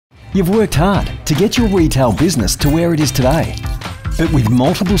You've worked hard to get your retail business to where it is today. But with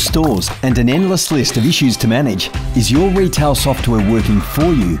multiple stores and an endless list of issues to manage, is your retail software working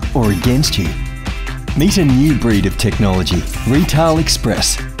for you or against you? Meet a new breed of technology, Retail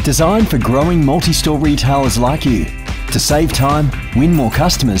Express, designed for growing multi-store retailers like you to save time, win more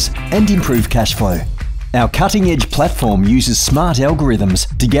customers and improve cash flow. Our cutting-edge platform uses smart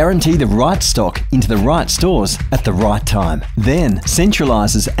algorithms to guarantee the right stock into the right stores at the right time. Then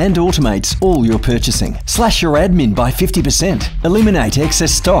centralises and automates all your purchasing. Slash your admin by 50%, eliminate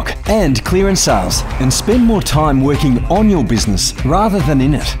excess stock and clearance sales, and spend more time working on your business rather than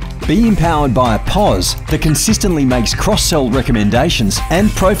in it. Be empowered by a POS that consistently makes cross-sell recommendations and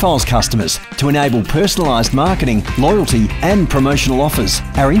profiles customers to enable personalised marketing, loyalty and promotional offers.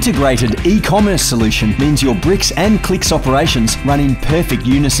 Our integrated e-commerce solution means your bricks and clicks operations run in perfect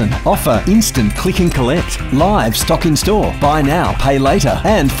unison. Offer instant click and collect, live stock in store, buy now, pay later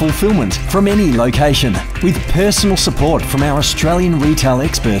and fulfilment from any location. With personal support from our Australian retail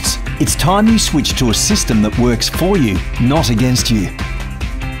experts, it's time you switch to a system that works for you, not against you.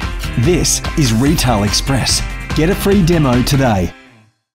 This is Retail Express. Get a free demo today.